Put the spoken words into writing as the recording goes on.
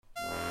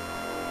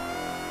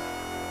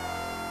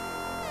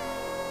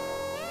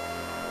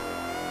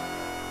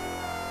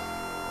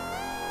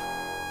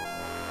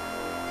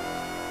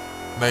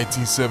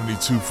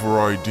1972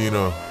 Ferrari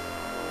Dino.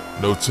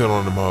 No tint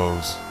on them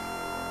hoes.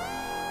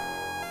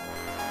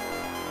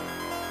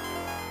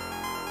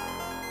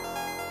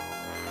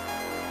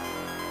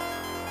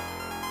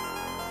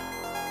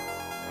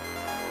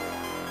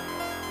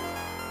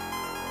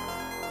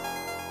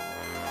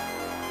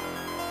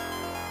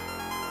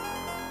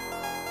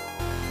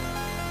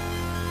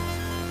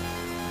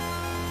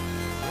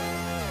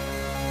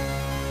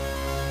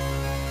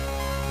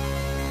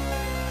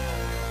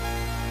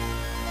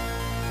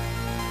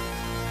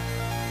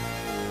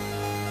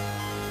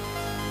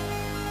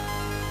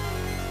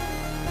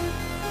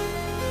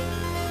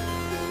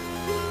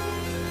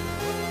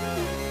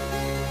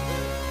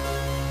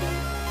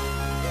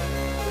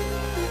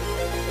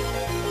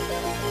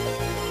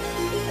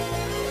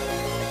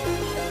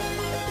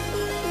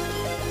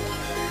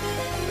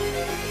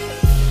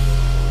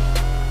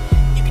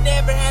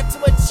 Never have too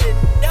much shit,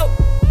 no.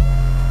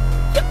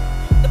 Yep.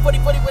 The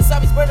 40-40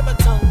 wasabi's burning my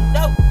tongue,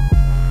 no.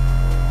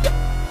 Yep.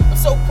 I'm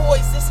so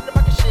poised, listen to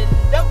my shit,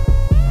 no.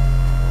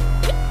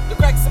 Yep. The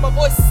cracks in my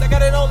voice, I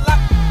got it on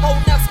lock.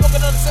 Holding out,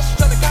 smoking on the session,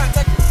 trying to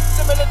contact it.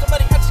 Similar to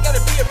money, I just gotta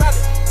be around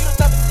it. You the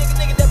type of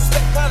nigga that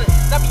respect Connor.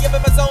 Not be up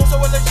in my zone,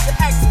 so allergic to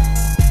accent.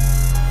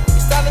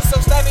 Your style is so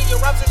stabbing, your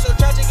rhymes are so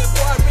tragic, and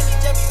boy, I really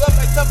jam you up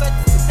like tough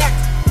actors and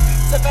actors.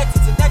 Tough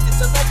actors and actors,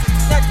 tough actors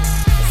and actors.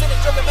 It's in the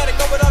dramatic,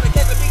 go with all the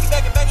cats, the biggie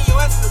back and banging your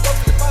ass to the road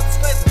to the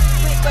consequences.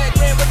 Clean flag,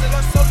 grand with the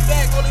lunch, solely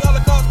bag. Only all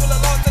the cars, pull a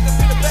long, take a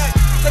freedom bag.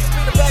 Take a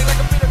freedom bag like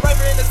a freedom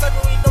rider in the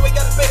cypher. We know we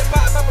gotta pay the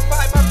pie, pop a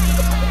pie, pop a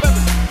pick up a pepper.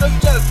 Know you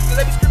jealous, cause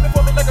they be screaming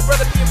for me like a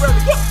brother being brother.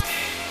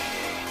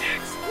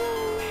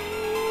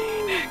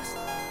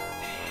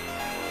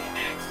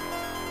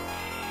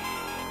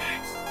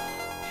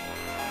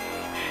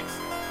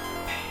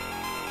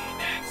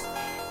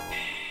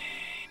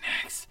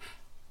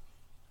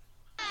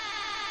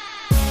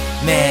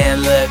 Man,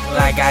 look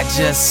like I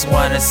just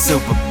won a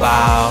Super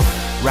Bowl.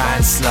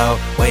 Riding slow,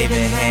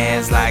 waving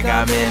hands like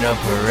I'm in a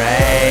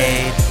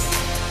parade.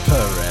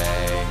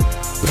 Parade,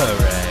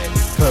 parade,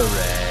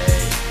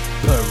 parade,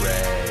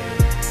 parade,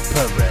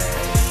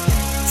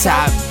 parade.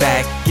 Top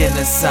back in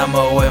the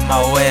summer with my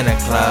winter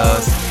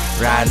clothes.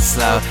 Riding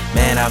slow,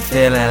 man, I'm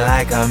feeling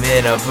like I'm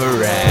in a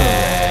parade.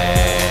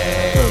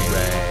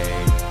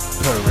 Parade,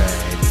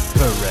 parade,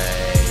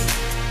 parade,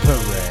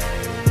 parade,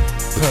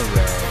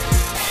 parade.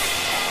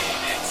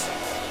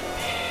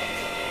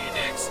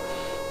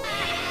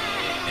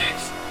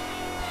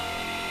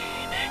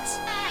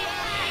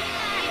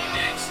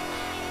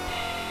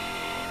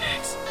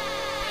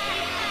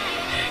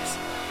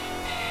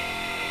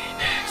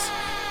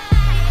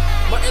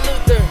 Martin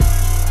Luther,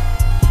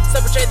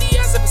 separate the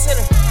eyes of a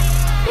sinner.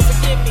 Don't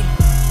forgive me,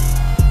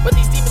 but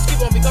these demons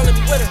keep on be calling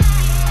me winner.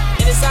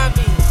 And inside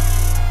me,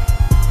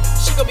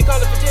 she gon' be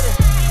calling for dinner.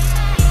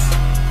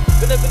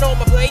 But nothing on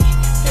my plate,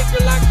 pick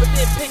her lock, but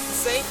then pick the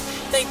safe.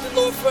 Thank the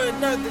Lord for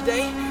another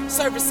day.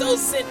 Service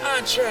souls in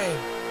entree,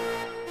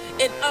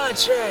 an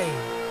entree.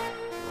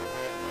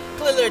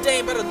 Clearly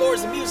ordained by the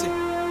lords of music.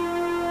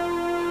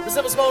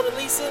 Resembles Mona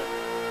Lisa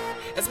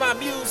as my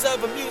muse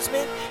of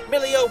amusement,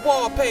 merely a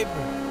wallpaper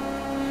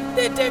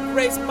that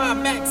decorates my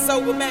Mac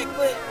so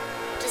immaculate.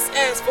 Just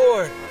ask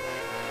for it,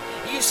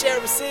 you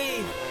shall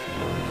receive.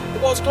 The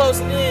walls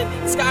closing in,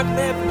 the sky from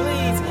heaven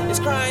bleeds. It's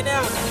crying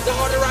out, the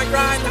harder I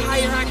grind, the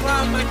higher I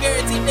climb. I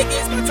guarantee, nigga,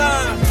 it's my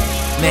time.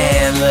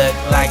 Man, look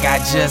like I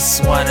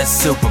just won a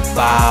Super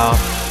Bowl.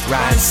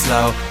 Riding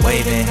slow,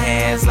 waving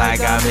hands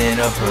like I'm in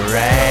a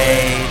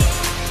parade.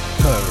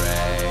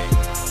 Parade,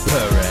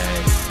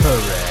 parade,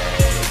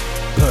 parade,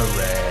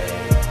 parade,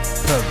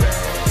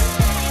 parade.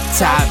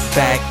 Top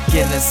back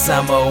in the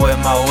summer with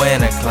my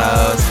winter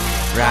clothes.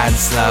 Riding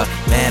slow,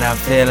 man, I'm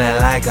feeling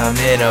like I'm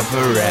in a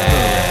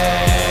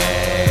parade.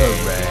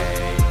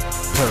 Parade,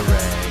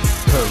 parade,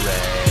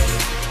 parade,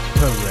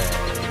 parade,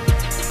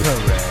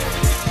 parade.